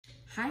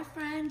Hi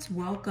friends,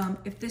 welcome.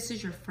 If this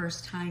is your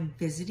first time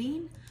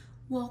visiting,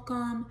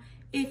 welcome.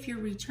 If you're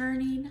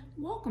returning,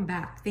 welcome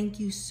back. Thank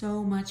you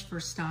so much for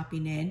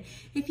stopping in.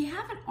 If you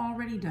haven't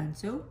already done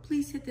so,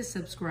 please hit the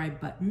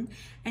subscribe button.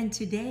 And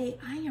today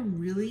I am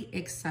really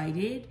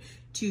excited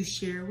to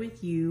share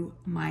with you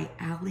my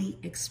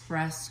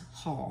AliExpress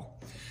haul.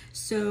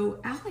 So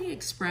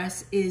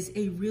AliExpress is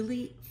a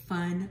really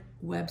fun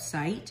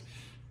website.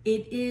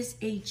 It is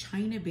a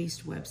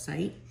China-based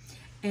website,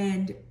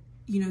 and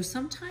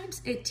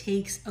sometimes it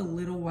takes a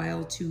little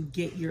while to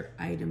get your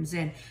items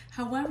in.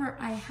 However,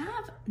 I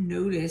have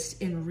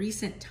noticed in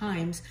recent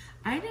times,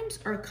 items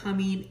are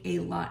coming a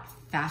lot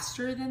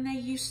faster than they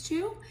used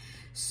to.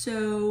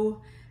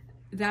 So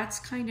that's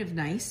kind of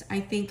nice. I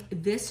think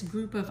this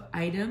group of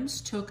items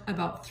took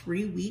about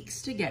 3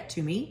 weeks to get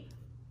to me,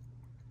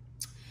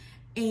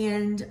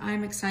 and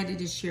I'm excited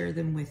to share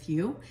them with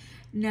you.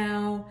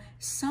 Now,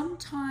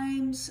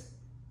 sometimes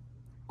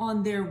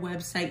on their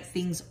website,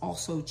 things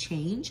also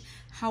change.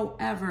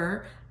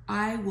 However,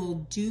 I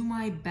will do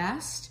my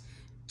best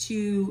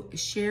to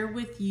share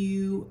with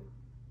you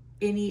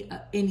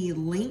any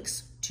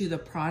links to the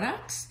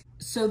products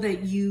so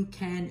that you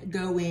can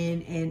go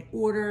in and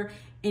order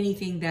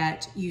anything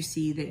that you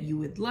see that you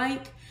would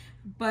like.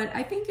 But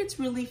I think it's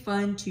really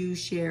fun to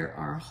share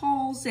our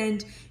hauls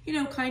and,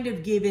 kind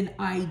of give an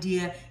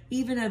idea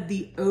even of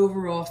the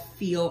overall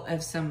feel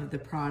of some of the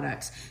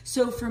products.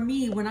 So for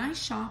me, when I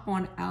shop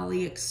on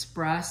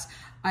AliExpress,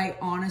 I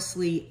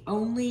honestly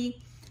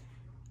only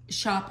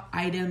shop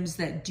items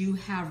that do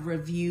have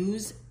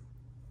reviews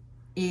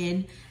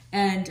in,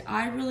 and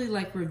I really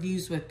like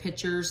reviews with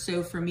pictures.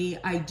 So for me,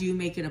 I do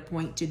make it a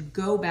point to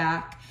go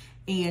back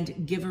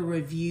and give a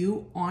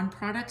review on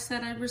products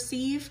that I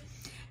receive.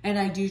 And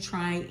I do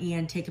try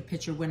and take a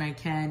picture when I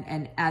can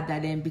and add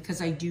that in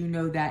because I do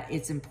know that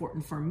it's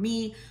important for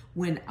me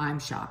when I'm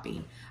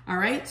shopping. All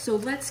right, so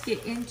let's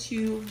get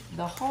into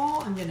the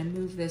haul. I'm gonna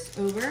move this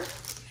over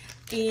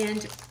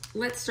and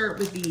let's start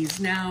with these.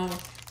 Now,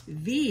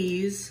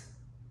 these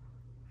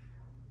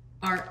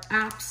are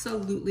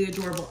absolutely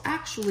adorable.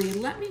 Actually,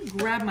 let me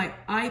grab my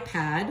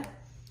iPad.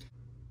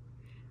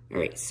 All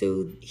right,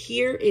 so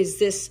here is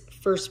this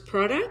first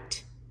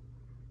product,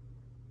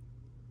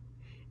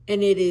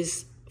 and it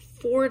is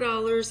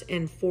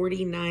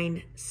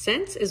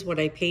 $4.49 is what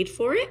I paid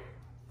for it.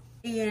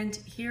 And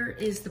here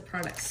is the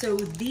product. So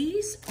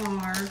these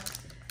are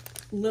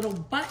little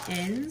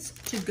buttons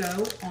to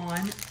go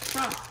on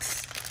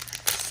Crocs.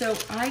 So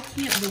I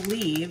can't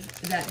believe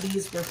that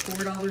these were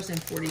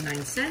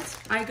 $4.49.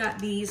 I got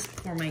these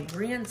for my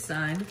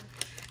grandson,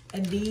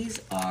 and these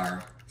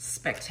are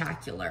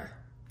spectacular.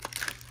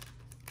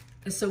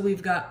 So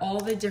we've got all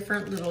the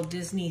different little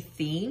Disney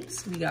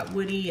themes. We got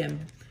Woody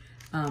and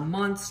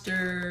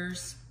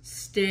Monsters,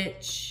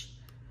 Stitch,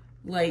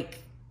 like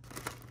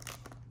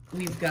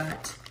we've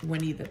got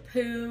Winnie the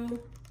Pooh,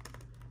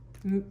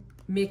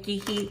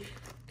 Mickey.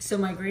 So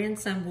my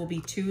grandson will be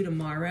 2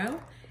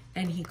 tomorrow,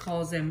 and he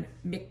calls him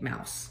Mick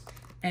Mouse.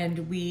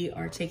 And we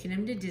are taking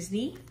him to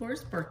Disney for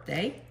his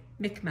birthday.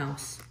 Mick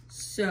Mouse,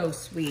 so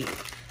sweet.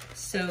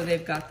 So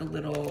they've got the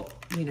little,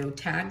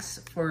 tags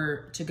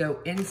to go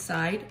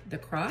inside the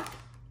croc.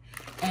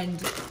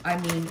 And I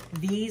mean,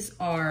 these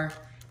are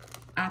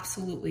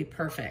absolutely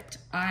perfect.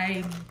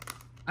 I'm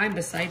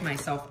beside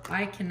myself.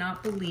 I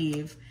cannot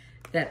believe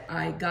that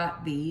I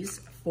got these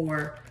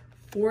for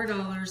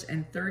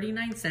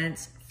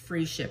 $4.39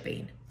 free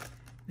shipping.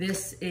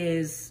 This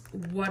is,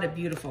 what a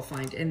beautiful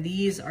find. And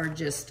these are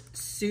just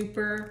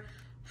super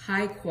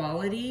high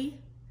quality,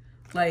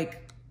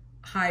 like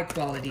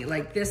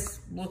this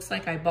looks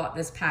like I bought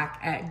this pack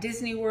at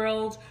Disney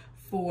World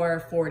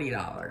for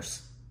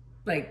 $40.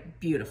 Like,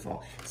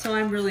 beautiful. So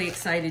I'm really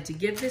excited to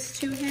give this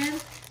to him.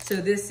 So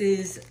this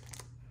is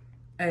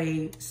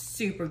a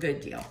super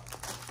good deal.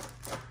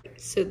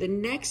 So the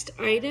next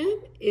item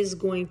is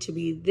going to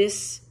be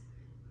this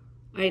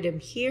item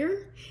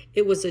here.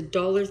 It was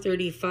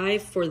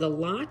 $1.35 for the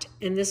lot,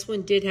 and this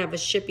one did have a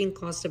shipping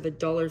cost of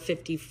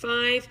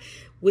 $1.55,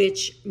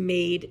 which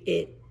made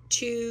it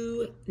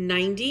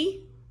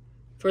 $2.90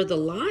 for the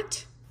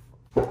lot.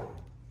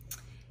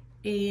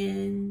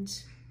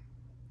 And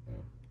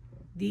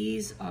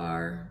these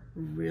are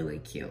really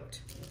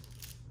cute.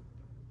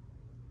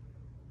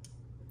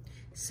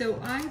 So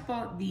I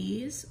bought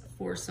these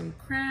for some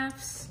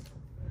crafts.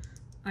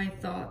 I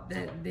thought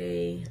that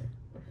they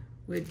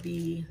would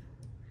be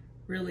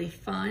really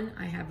fun.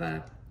 I have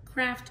a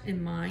craft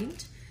in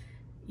mind,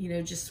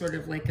 just sort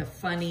of like a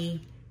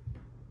funny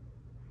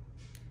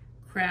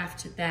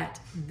craft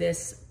that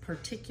this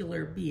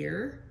particular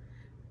beer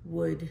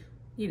would,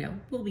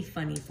 will be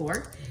funny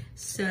for.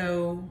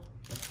 So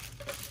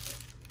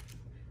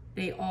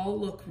they all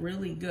look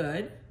really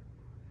good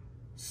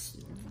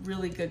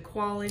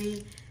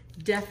quality.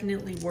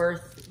 Definitely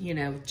worth,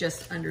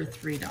 just under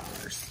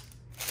 $3.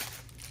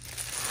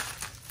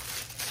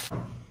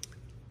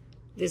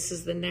 This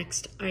is the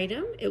next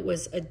item. It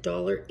was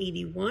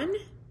 $1.81,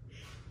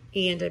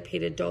 and I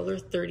paid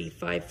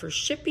 $1.35 for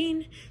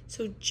shipping,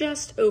 so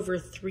just over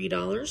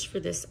 $3 for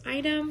this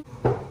item.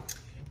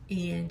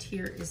 And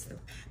here is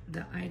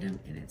the item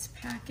in its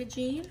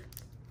packaging.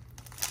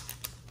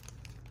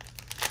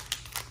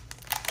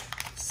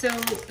 So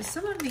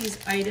some of these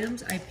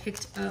items I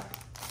picked up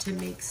to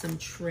make some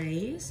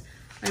trays.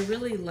 I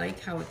really like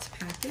how it's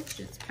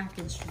packaged. It's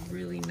packaged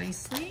really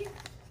nicely.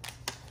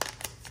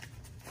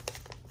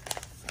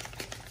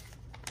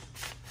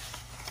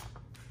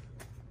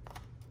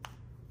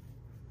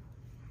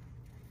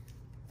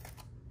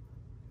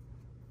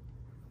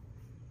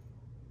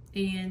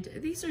 And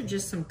these are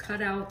just some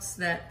cutouts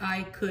that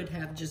I could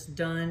have just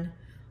done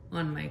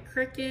on my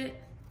Cricut.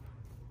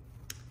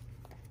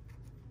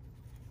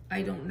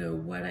 I don't know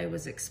what I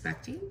was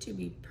expecting, to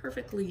be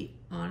perfectly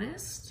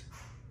honest.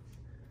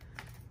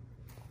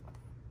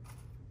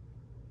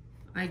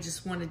 I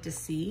just wanted to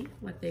see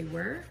what they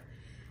were,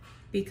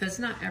 because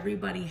not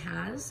everybody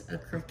has a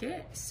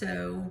Cricut.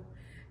 So,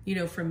 you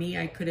know, for me,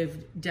 I could have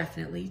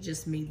definitely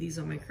just made these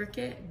on my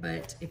Cricut,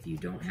 but if you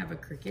don't have a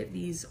Cricut,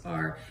 these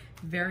are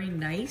very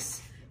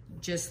nice,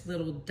 just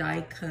little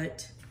die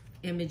cut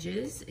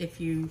images.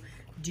 If you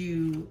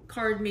do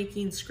card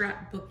making,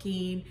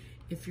 scrapbooking,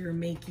 if you're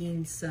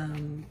making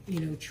some, you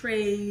know,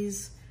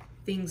 trays,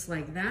 things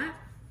like that,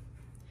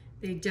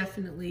 they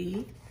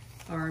definitely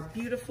are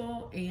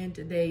beautiful, and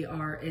they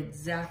are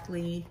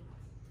exactly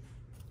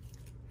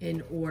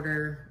in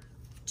order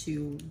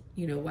to,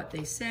 you know, what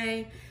they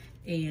say.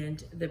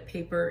 And the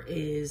paper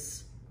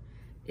is,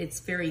 it's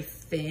very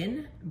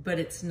thin, but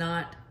it's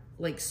not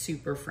like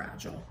super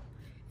fragile.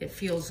 It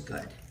feels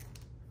good.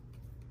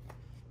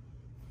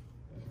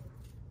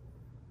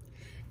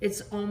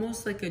 It's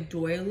almost like a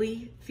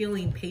doily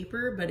feeling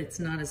paper, but it's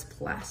not as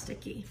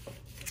plasticky.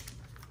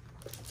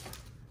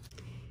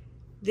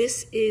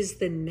 This is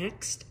the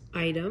next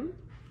item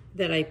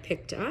that I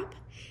picked up.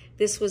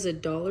 This was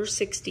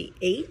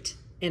 $1.68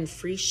 and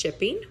free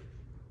shipping.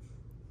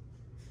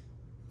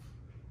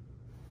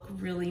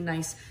 Really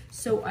nice.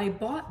 So I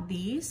bought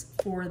these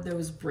for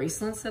those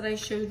bracelets that I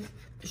showed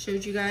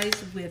you guys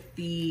with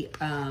the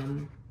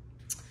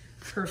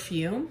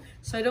perfume.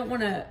 So I don't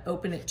want to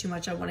open it too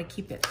much. I want to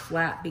keep it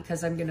flat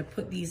because I'm going to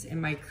put these in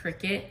my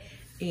Cricut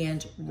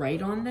and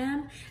write on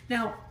them.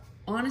 Now,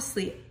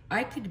 honestly,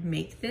 I could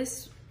make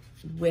this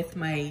with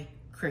my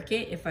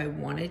Cricut if I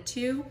wanted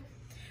to,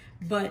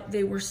 but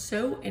they were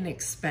so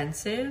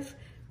inexpensive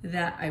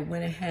that I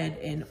went ahead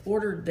and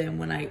ordered them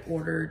when I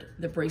ordered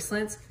the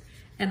bracelets,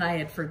 and I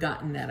had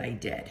forgotten that I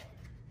did.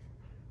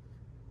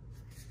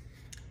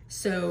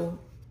 So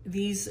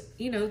these,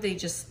 you know, they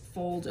just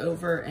fold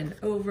over and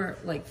over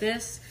like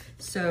this.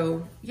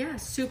 So yeah,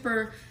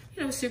 super,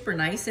 you know, super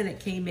nice. And it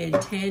came in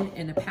 10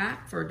 in a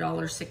pack for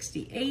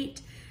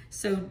 $1.68.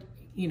 So,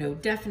 you know,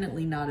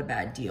 definitely not a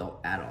bad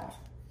deal at all.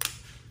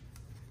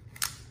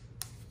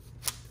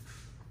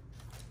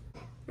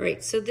 All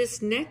right, so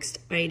this next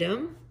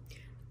item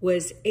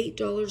was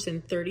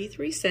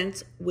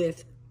 $8.33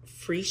 with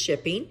free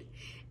shipping.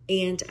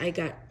 And I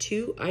got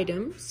 2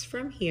 items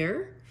from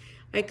here.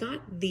 I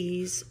got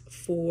these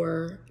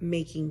for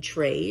making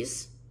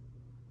trays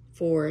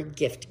for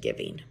gift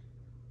giving.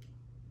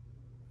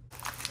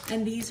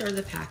 And these are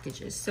the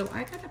packages. So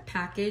I got a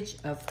package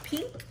of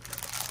pink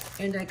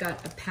and I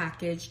got a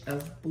package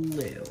of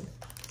blue.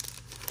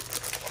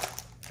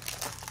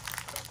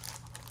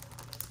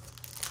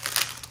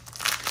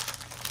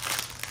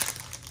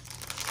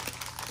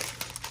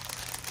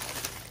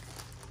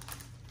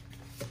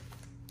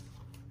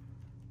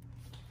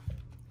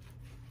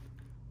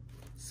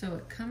 So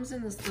it comes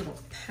in this little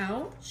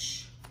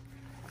pouch.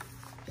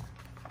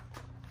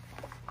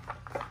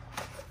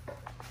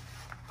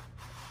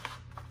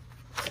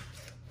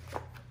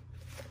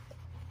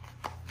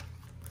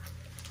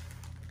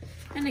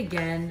 And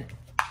again,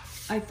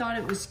 I thought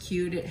it was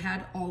cute. It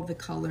had all the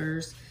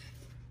colors,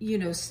 you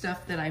know,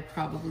 stuff that I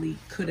probably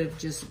could have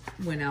just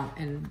went out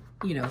and,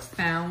 you know,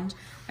 found.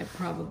 I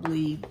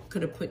probably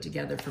could have put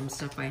together from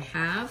stuff I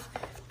have,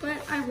 but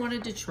I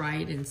wanted to try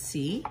it and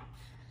see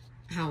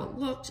how it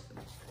looked.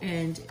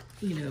 And,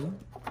 you know,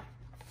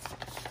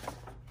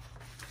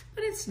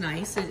 but it's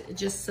nice.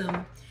 Just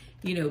some,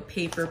 you know,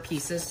 paper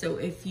pieces. So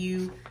if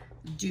you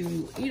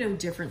do, you know,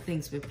 different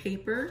things with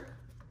paper,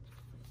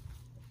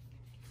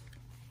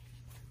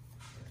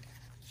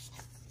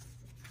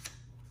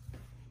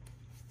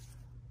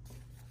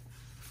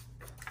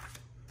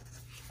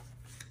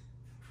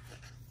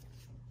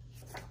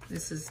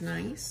 this is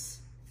nice.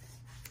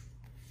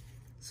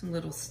 Some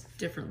little,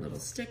 different little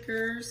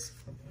stickers.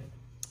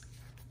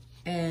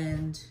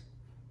 And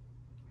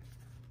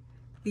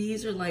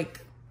these are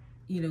like,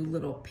 you know,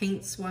 little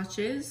paint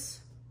swatches.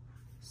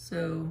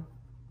 So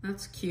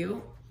that's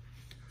cute.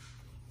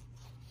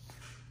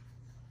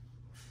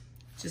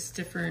 Just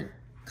different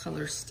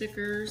color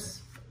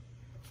stickers.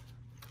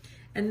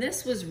 And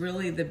this was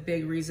really the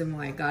big reason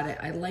why I got it.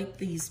 I like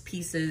these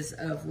pieces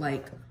of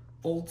like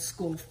old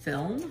school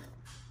film.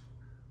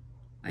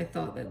 I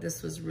thought that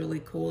this was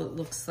really cool. It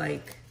looks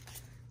like,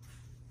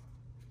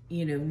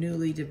 you know,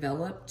 newly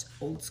developed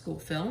old school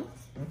film.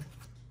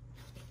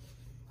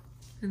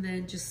 And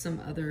then just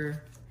some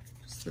other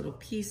just little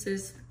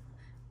pieces,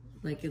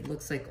 like it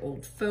looks like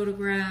old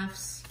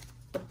photographs.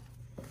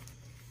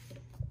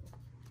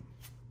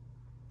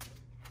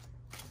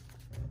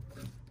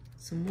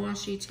 Some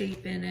washi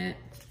tape in it.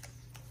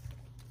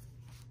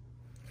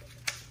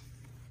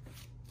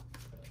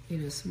 You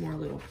know, some more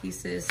little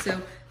pieces.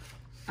 So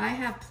I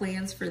have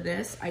plans for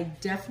this. I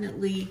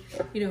definitely,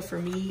 you know,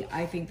 for me,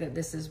 I think that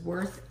this is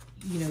worth,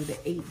 you know, the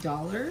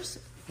 $8,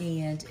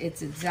 and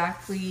it's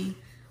exactly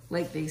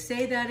like they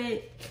say that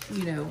it,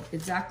 you know,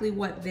 exactly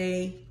what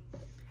they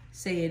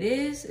say it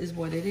is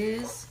what it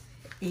is.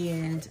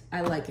 And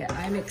I like it.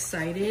 I'm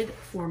excited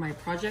for my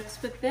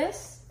projects with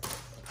this.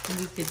 And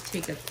we could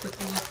take a quick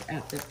look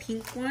at the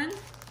pink one.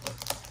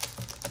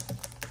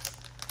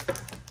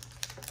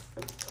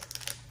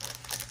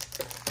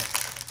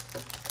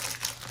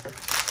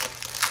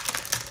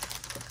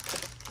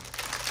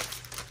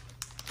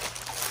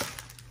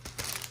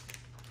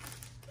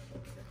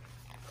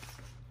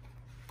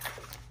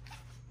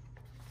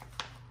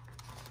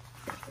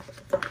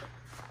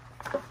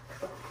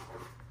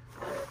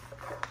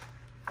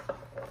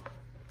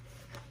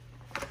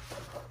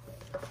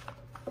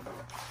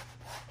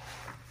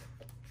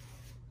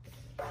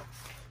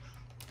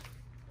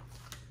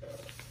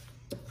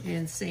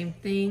 And same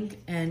thing,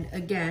 and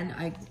again,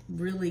 I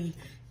really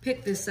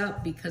picked this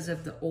up because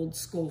of the old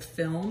school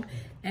film.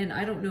 And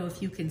I don't know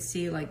if you can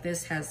see, like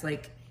this has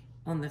like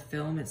on the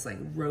film, it's like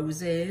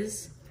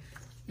roses.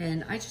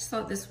 And I just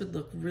thought this would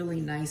look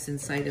really nice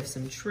inside of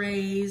some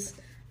trays.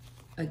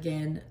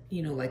 Again,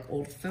 you know, like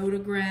old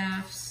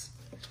photographs,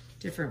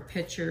 different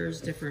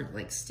pictures, different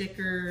like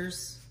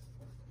stickers.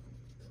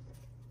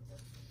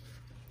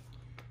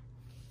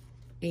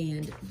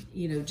 And,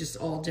 you know, just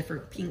all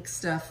different pink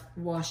stuff,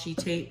 washi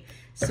tape.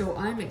 So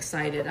I'm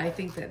excited. I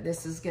think that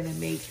this is gonna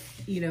make,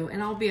 you know,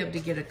 and I'll be able to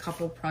get a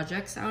couple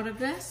projects out of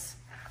this.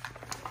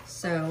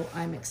 So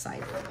I'm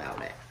excited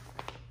about it.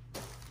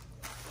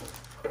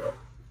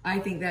 I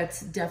think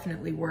that's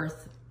definitely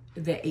worth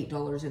the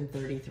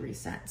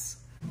 $8.33.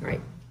 All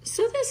right,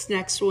 so this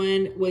next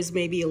one was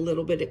maybe a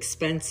little bit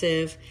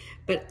expensive,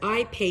 but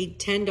I paid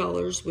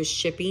 $10 with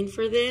shipping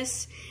for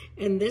this.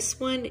 And this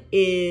one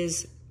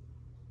is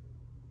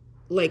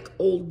like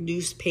old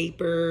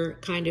newspaper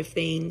kind of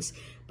things,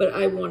 but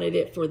I wanted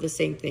it for the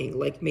same thing,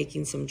 like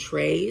making some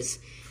trays.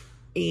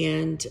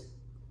 And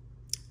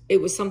it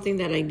was something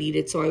that I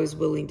needed, so I was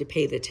willing to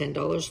pay the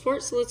 $10 for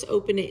it. So let's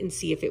open it and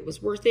see if it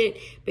was worth it.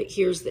 But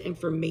here's the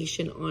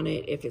information on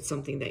it if it's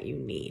something that you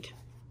need.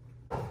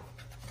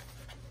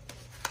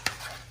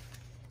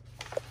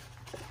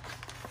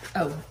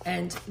 Oh,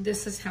 and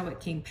this is how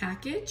it came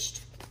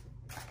packaged.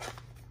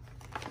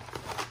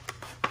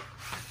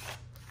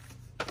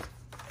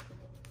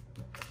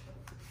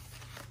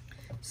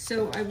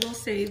 So I will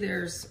say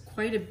there's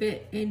quite a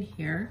bit in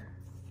here.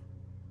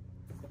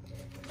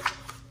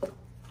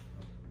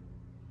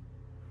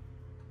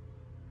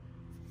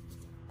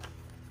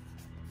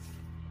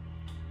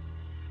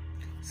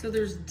 So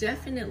there's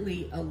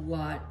definitely a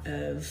lot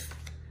of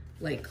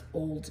like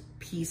old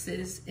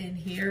pieces in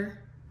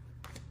here.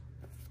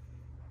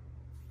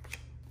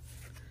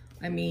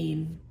 I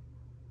mean,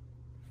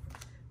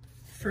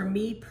 for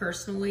me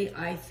personally,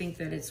 I think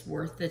that it's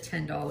worth the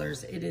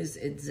 $10. It is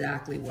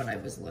exactly what I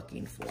was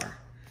looking for.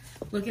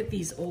 Look at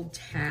these old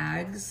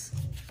tags.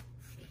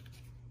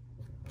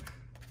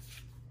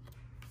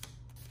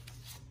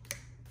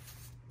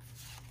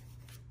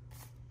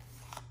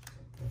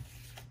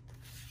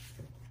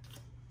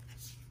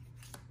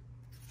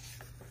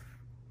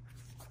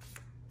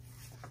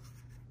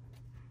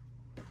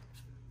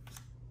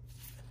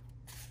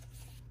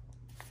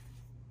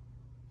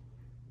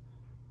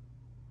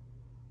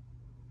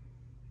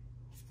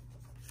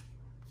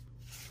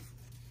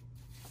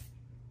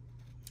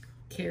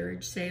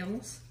 Carriage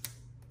sales.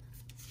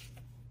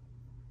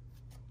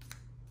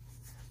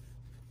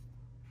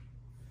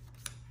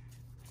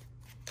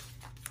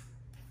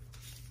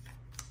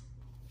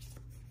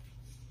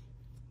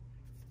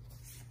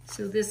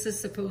 So this is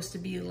supposed to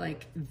be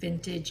like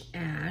vintage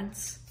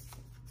ads.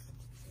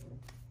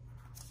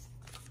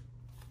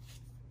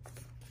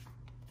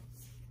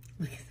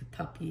 Look at the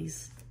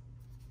puppies.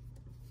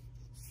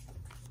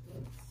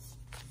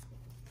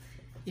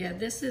 Yeah,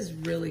 this is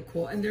really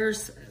cool. And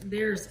there's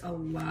a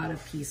lot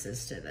of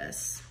pieces to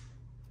this.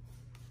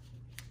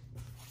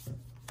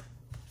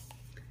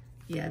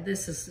 Yeah,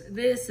 this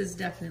is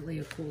definitely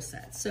a cool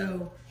set.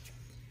 So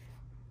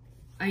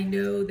I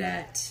know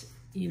that,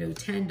 you know,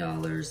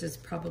 $10 is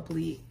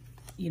probably,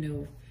 you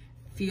know,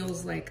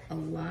 feels like a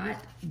lot,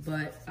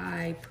 but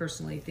I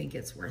personally think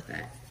it's worth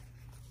it.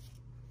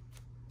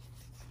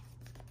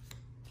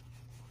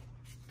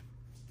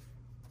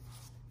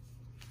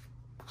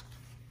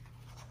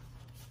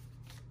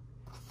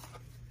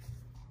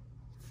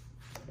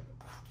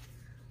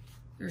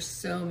 There's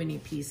so many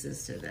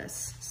pieces to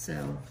this.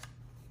 So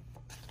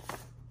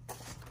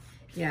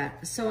yeah,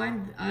 so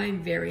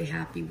I'm very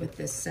happy with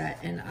this set,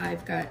 and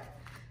I've got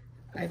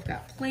I've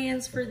got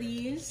plans for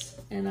these,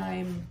 and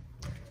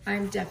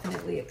I'm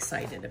definitely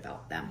excited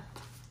about them.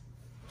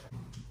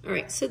 All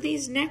right, so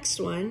these next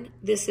one,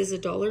 this is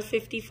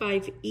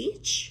 $1.55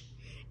 each,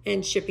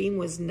 and shipping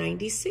was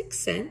 96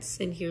 cents,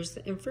 and here's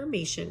the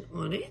information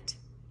on it.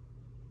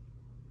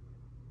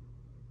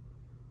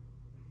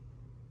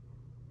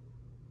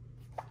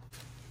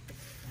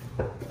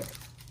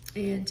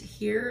 And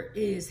here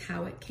is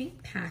how it came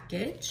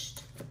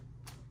packaged.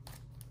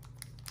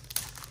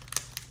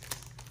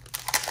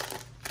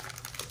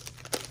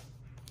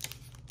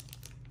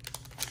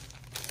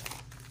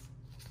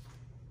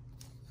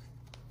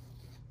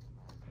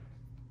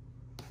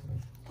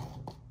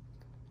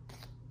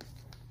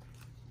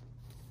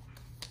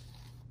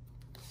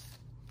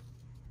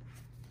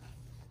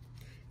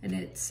 And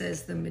it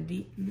says the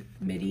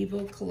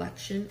medieval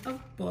collection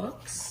of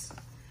books.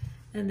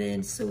 And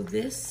then, so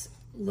this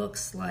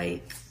looks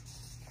like,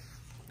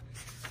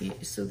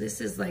 so this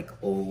is like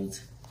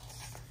old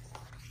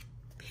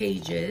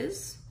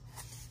pages,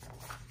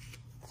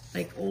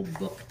 like old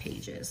book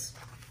pages.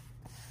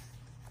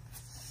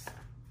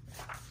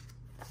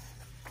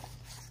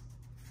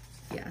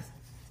 Yeah.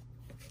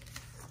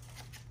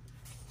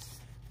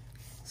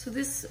 So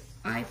this,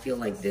 I feel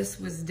like this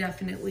was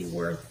definitely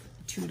worth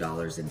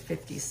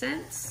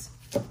 $2.50.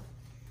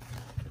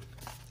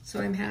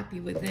 So I'm happy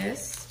with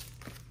this.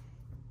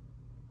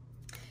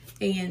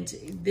 And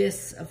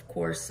this, of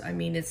course, I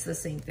mean, it's the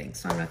same thing.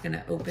 So I'm not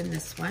gonna open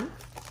this one.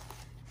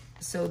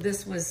 So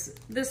this was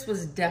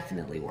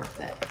definitely worth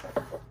it.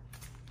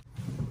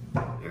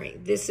 All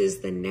right, this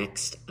is the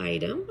next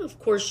item. Of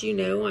course, you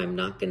know, I'm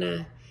not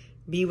gonna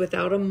be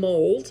without a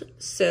mold.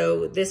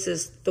 So this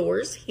is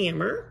Thor's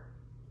hammer.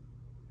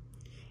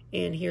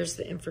 And here's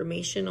the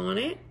information on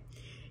it.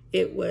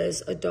 It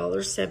was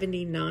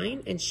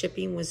 $1.79 and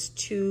shipping was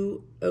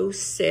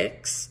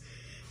 $2.06.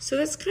 So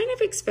that's kind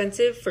of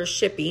expensive for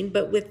shipping,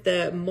 but with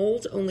the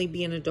mold only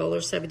being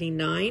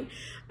 $1.79,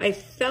 I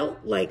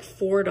felt like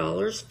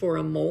 $4 for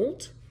a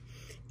mold,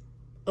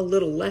 a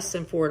little less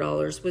than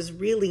 $4, was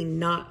really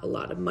not a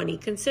lot of money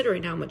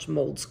considering how much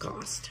molds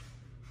cost.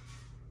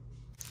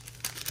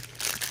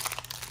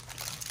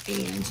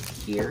 And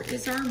here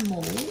is our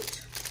mold.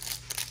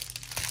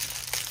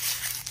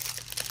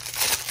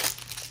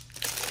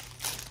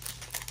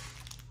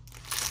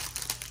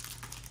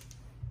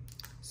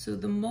 So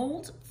the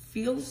mold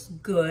feels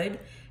good,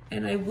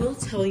 and I will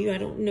tell you, I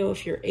don't know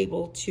if you're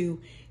able to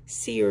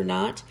see or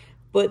not,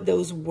 but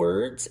those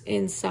words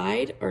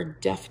inside are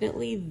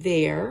definitely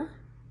there.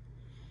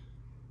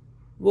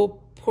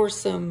 We'll pour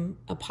some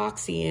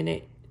epoxy in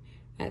it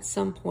at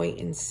some point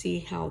and see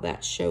how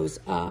that shows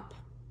up.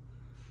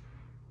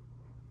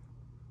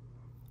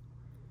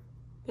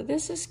 But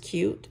this is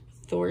cute,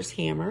 Thor's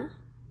hammer.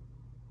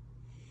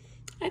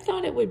 I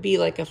thought it would be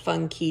like a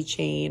fun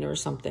keychain or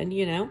something,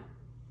 you know?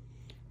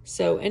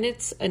 So, and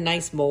it's a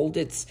nice mold.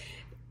 It's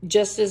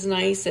just as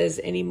nice as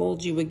any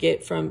mold you would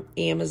get from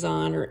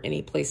Amazon or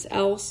any place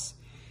else.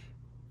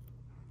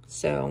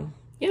 So,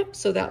 yep,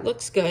 so that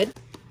looks good.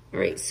 All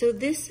right, so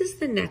this is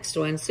the next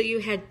one. So you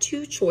had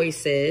two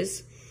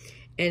choices,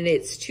 and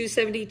it's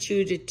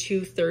 $2.72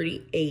 to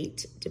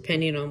 $2.38,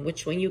 depending on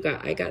which one you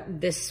got. I got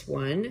this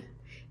one,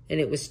 and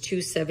it was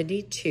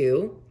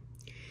 $2.72.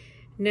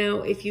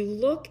 Now, if you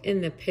look in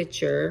the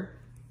picture,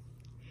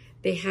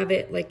 they have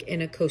it like in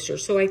a coaster.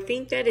 So I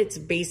think that it's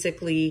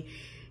basically,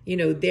 you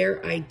know,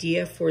 their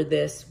idea for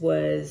this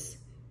was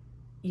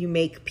you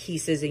make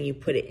pieces and you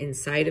put it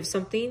inside of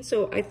something.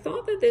 So I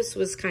thought that this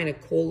was kind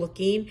of cool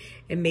looking,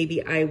 and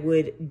maybe I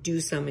would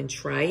do some and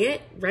try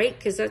it, right?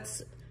 Because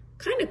that's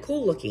kind of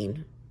cool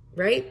looking,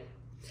 right?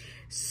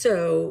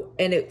 So,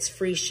 and it's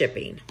free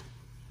shipping.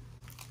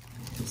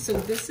 So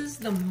this is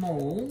the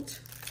mold.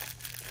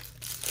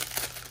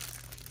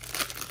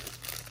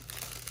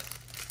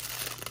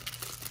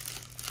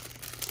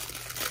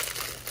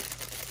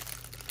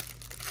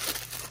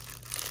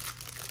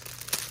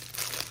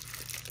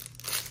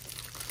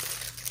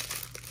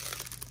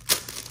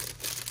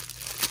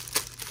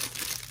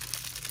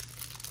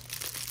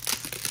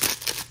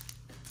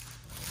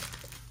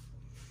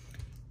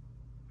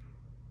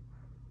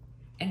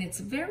 And it's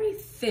very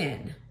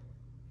thin.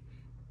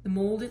 The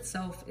mold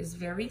itself is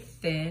very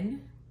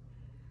thin,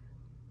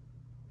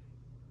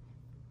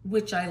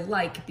 which I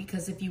like,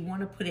 because if you want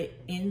to put it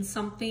in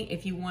something,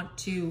 if you want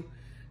to,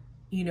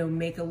 you know,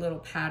 make a little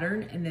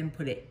pattern and then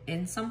put it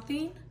in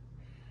something,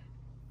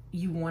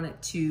 you want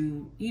it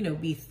to, you know,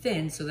 be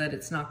thin so that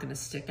it's not going to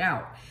stick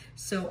out.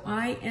 So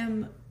I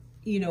am,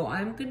 you know,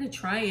 I'm going to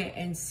try it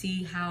and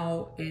see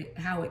how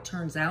it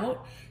turns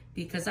out,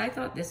 because I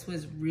thought this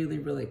was really,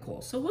 really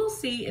cool. So we'll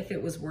see if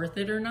it was worth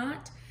it or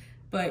not.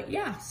 But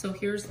yeah, so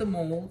here's the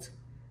mold.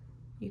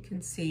 You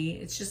can see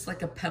it's just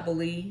like a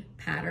pebbly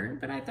pattern,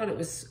 but I thought it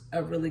was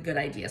a really good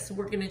idea. So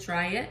we're gonna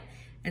try it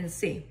and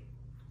see.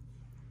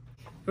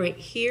 Right,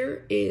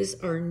 here is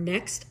our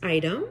next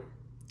item,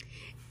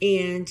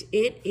 and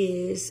it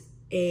is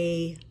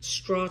a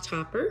straw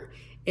topper,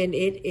 and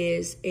it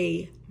is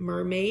a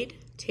mermaid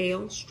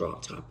tail straw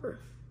topper.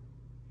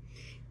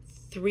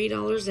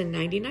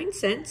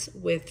 $3.99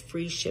 with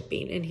free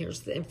shipping. And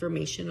here's the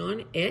information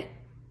on it.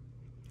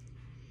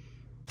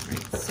 All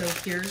right, so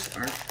here's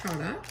our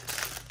product.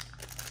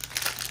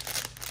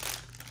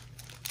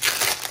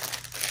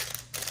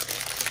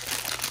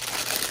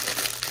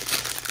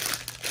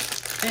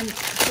 And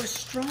for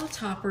straw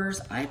toppers,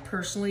 I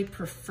personally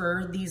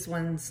prefer these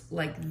ones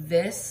like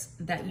this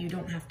that you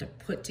don't have to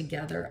put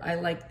together. I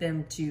like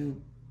them to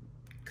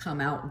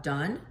come out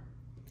done.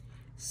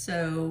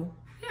 So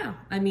yeah,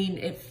 I mean,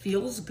 it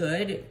feels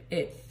good.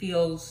 It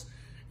feels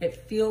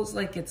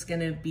like it's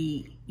gonna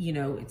be, you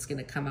know, it's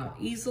gonna come out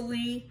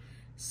easily.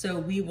 So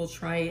we will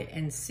try it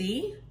and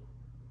see.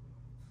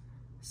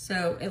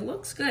 So it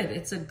looks good.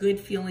 It's a good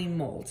feeling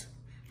mold.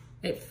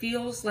 It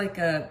feels like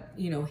a,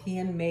 you know,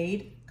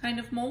 handmade kind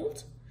of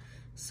mold.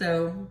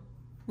 So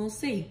we'll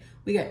see.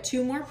 We got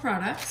 2 more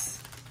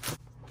products.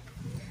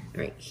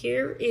 All right,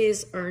 here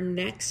is our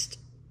next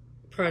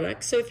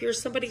product. So if you're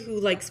somebody who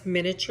likes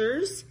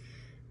miniatures,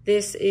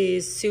 this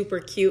is super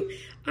cute.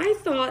 I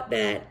thought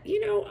that,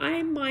 you know,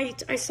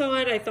 I saw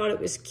it, I thought it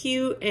was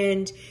cute,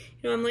 and, you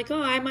know, I'm like,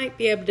 oh, I might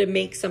be able to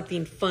make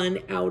something fun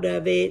out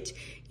of it,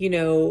 you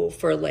know,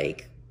 for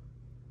like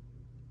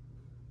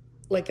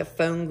a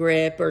phone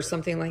grip or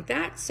something like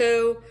that.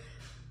 So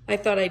I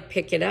thought I'd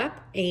pick it up.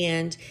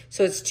 And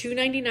so it's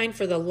 $2.99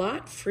 for the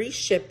lot, free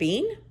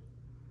shipping.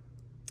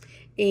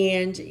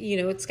 And, you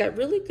know, it's got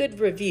really good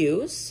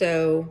reviews.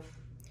 So,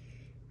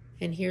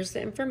 and here's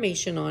the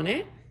information on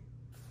it.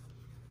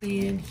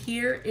 And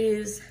here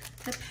is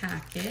the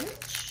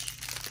package.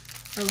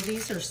 Oh,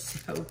 these are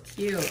so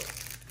cute.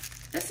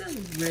 This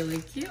is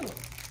really cute.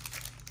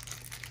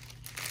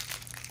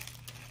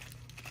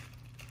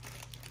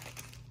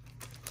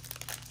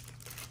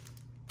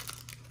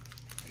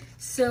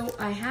 So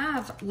I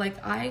have,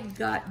 like, I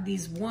got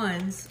these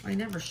ones, I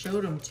never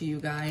showed them to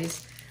you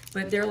guys,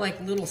 but they're like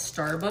little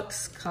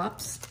Starbucks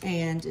cups,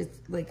 and it's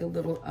like a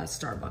little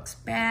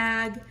Starbucks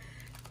bag,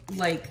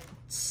 like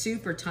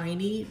super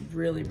tiny,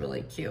 really,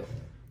 really cute.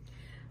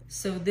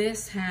 So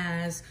this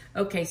has,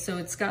 okay, so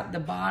it's got the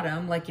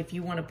bottom, like if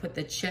you want to put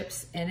the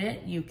chips in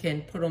it, you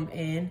can put them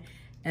in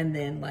and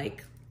then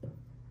like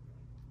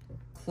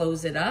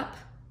close it up.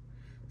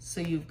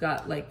 So you've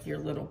got like your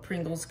little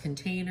Pringles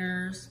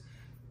containers.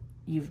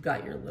 You've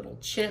got your little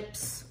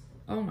chips.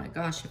 Oh my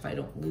gosh, if I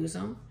don't lose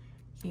them.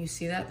 Can you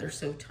see that? They're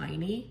so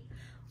tiny.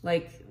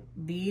 Like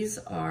these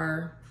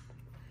are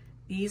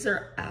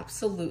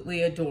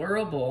absolutely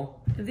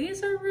adorable.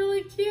 These are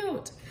really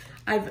cute.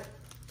 I've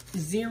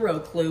zero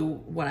clue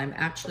what I'm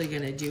actually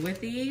gonna do with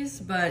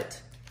these,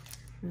 but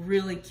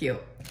really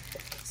cute.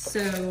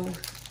 So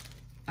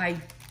I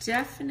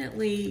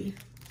definitely,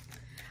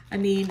 I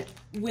mean,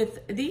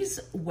 with these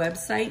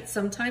websites,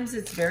 sometimes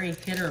it's very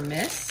hit or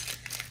miss.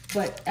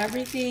 But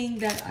everything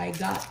that I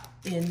got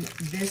in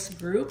this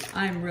group,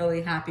 I'm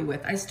really happy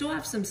with. I still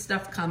have some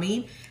stuff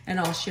coming, and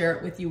I'll share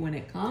it with you when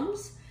it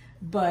comes.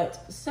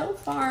 But so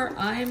far,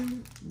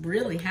 I'm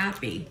really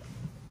happy.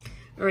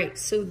 All right,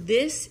 so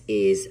this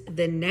is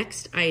the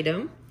next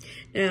item.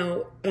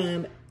 Now,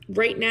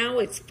 right now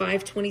it's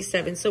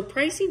 $5.27. So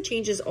pricing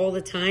changes all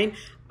the time.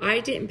 I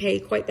didn't pay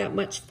quite that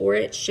much for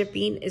it.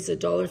 Shipping is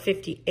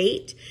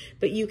 $1.58,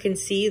 but you can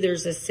see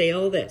there's a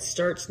sale that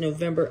starts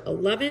November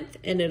 11th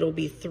and it'll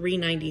be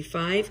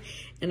 $3.95.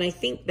 And I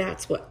think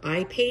that's what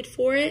I paid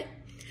for it.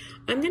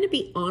 I'm going to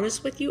be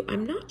honest with you.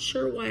 I'm not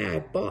sure why I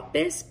bought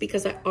this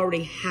because I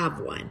already have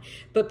one,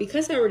 but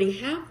because I already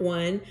have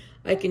one,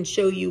 I can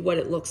show you what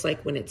it looks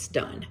like when it's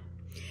done.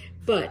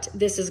 But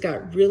this has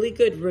got really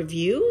good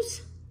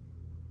reviews.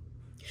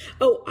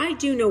 Oh, I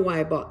do know why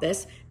I bought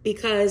this,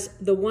 because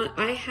the one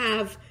I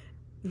have,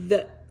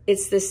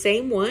 it's the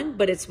same one,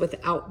 but it's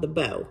without the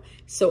bow.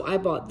 So I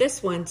bought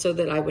this one so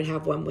that I would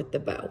have one with the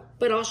bow.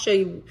 But I'll show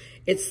you,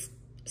 it's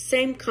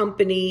same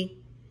company,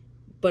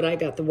 but I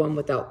got the one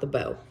without the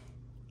bow.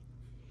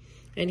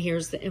 And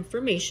here's the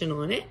information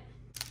on it.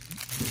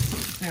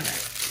 All right.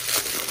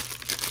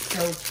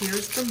 So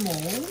here's the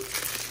mold.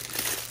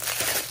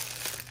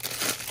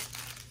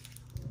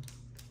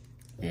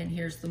 And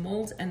here's the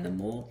mold, and the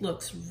mold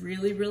looks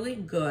really, really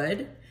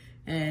good,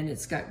 and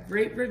it's got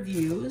great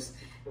reviews.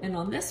 And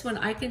on this one,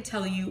 I can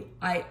tell you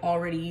I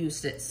already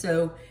used it.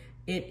 So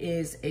it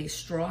is a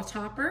straw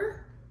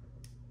topper,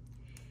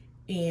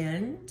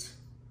 and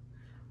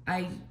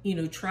I,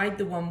 tried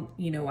the one,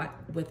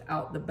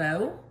 without the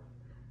bow,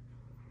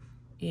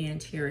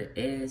 and here it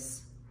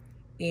is,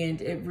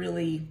 and it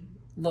really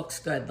looks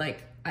good.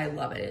 Like, I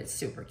love it. It's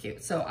super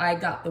cute. So I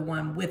got the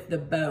one with the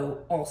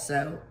bow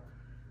also,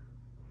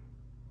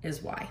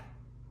 is why.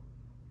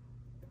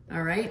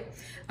 All right.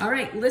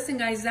 Listen,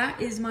 guys, that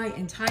is my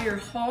entire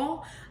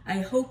haul. I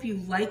hope you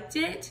liked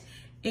it.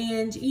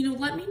 And,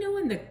 let me know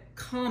in the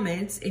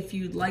comments if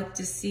you'd like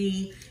to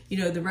see,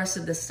 the rest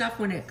of the stuff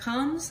when it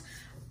comes.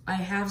 I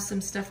have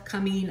some stuff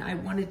coming. I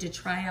wanted to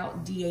try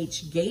out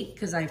DH Gate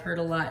because I've heard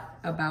a lot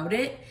about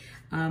it.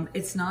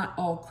 It's not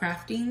all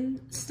crafting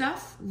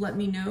stuff. Let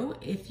me know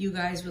if you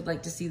guys would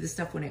like to see the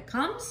stuff when it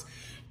comes.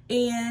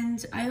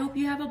 And I hope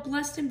you have a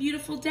blessed and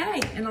beautiful day.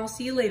 And I'll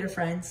see you later,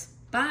 friends.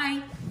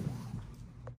 Bye.